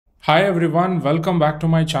Hi everyone, welcome back to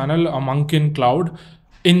my channel A Monk in Cloud.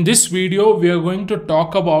 In this video, we are going to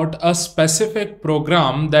talk about a specific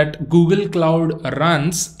program that Google Cloud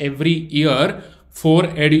runs every year, 4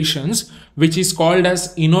 editions, which is called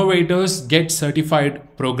as Innovators Get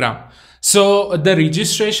Certified program. So the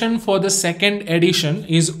registration for the second edition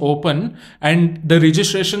is open and the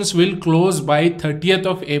registrations will close by 30th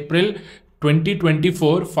of April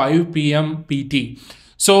 2024, 5 p.m. PT.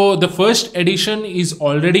 So the first edition is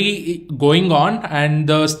already going on and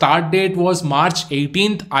the start date was March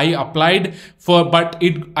 18th. I applied for, but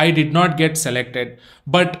I did not get selected.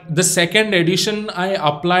 But the second edition, I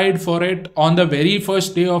applied for it on the very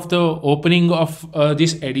first day of the opening of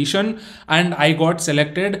this edition and I got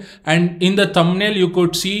selected. And in the thumbnail, you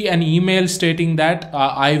could see an email stating that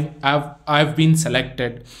I've been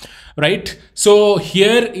selected. Right. So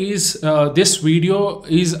here is this video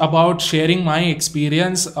is about sharing my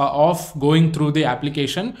experience of going through the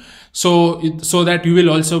application. So that you will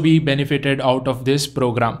also be benefited out of this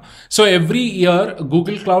program. So every year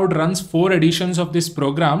Google Cloud runs 4 editions of this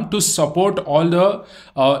program to support all the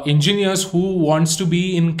engineers who wants to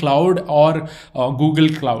be in cloud or Google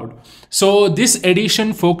Cloud. So this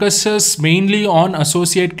edition focuses mainly on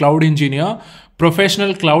associate cloud engineer,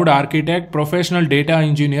 professional cloud architect, professional data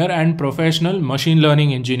engineer, and professional machine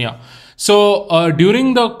learning engineer. So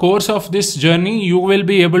during the course of this journey, you will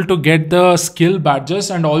be able to get the skill badges,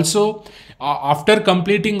 and also after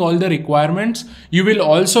completing all the requirements, you will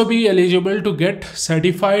also be eligible to get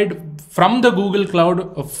certified from the Google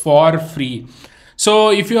Cloud for free.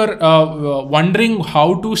 So if you are wondering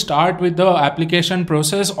how to start with the application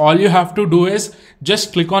process, all you have to do is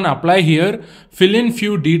just click on apply here, fill in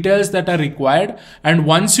few details that are required. And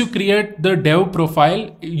once you create the dev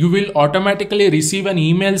profile, you will automatically receive an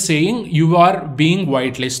email saying you are being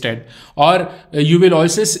whitelisted, or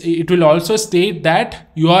it will also state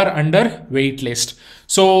that you are under waitlist.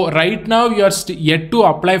 So right now you are yet to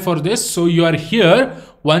apply for this. So you are here.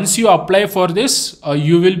 Once you apply for this,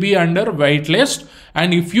 you will be under waitlist.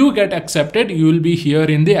 And if you get accepted, you will be here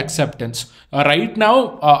in the acceptance. Right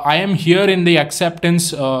now, I am here in the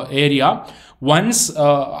acceptance area. Once,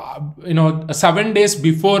 7 days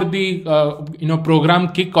before the, program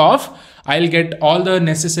kickoff, I'll get all the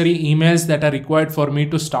necessary emails that are required for me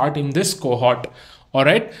to start in this cohort. All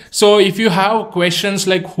right. So if you have questions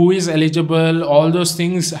like who is eligible, all those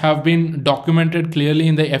things have been documented clearly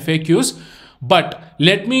in the FAQs. But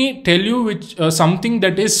let me tell you something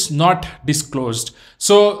that is not disclosed.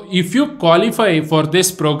 So if you qualify for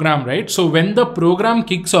this program, right? So when the program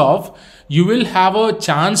kicks off, you will have a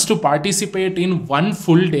chance to participate in 1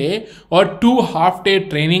 full day or 2 half-day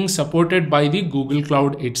training supported by the Google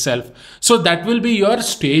Cloud itself. So that will be your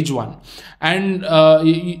stage 1. And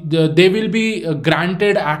they will be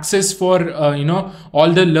granted access for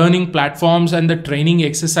all the learning platforms and the training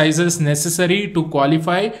exercises necessary to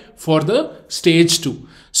qualify for the stage 2.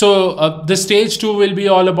 So the stage 2 will be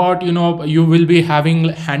all about, you will be having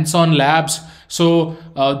hands-on labs. So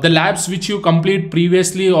the labs which you complete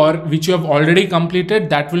previously or which you have already completed,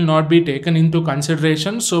 that will not be taken into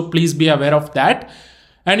consideration. So please be aware of that.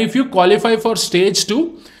 And if you qualify for stage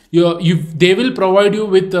 2, they will provide you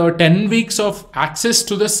with 10 weeks of access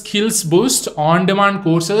to the skills boost, on-demand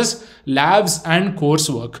courses, labs, and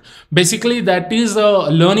coursework. Basically, that is a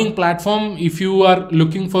learning platform if you are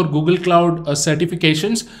looking for Google Cloud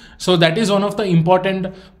certifications. So that is one of the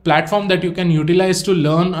important platform that you can utilize to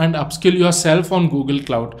learn and upskill yourself on Google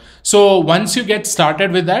Cloud. So once you get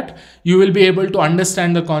started with that, you will be able to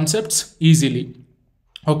understand the concepts easily.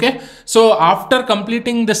 Okay, so after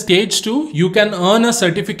completing the stage 2, you can earn a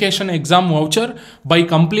certification exam voucher by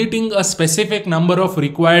completing a specific number of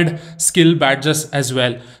required skill badges as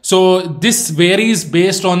well. So this varies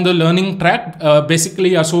based on the learning track.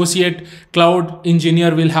 Basically, associate cloud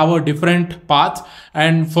engineer will have a different path,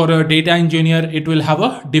 and for a data engineer, it will have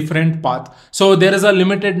a different path. So there is a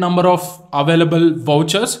limited number of available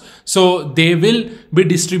vouchers. So they will be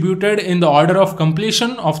distributed in the order of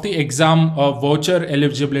completion of the exam voucher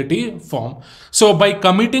eligibility form. So by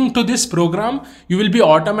committing to this program, you will be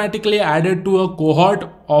automatically added to a cohort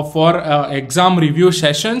for exam review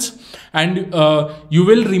sessions, and you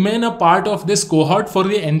will remain a part of this cohort for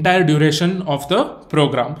the entire duration of the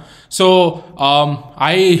program. So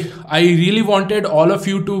I really wanted all of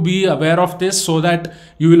you to be aware of this so that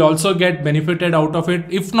you will also get benefited out of it.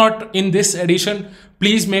 If not in this edition,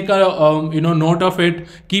 please make a note of it.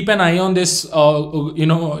 Keep an eye on this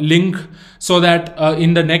link so that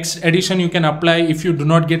in the next edition you can apply if you do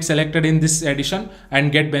not get selected in this edition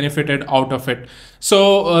and get benefited out of it.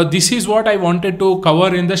 So this is what I wanted to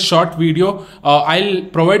cover in the short video. I'll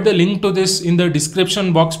provide the link to this in the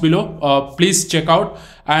description box below. Please check out,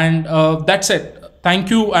 and that's it.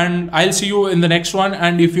 Thank you, and I'll see you in the next one.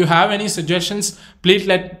 And if you have any suggestions, please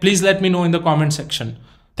let me know in the comment section.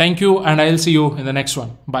 Thank you, and I'll see you in the next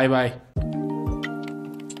one. Bye bye.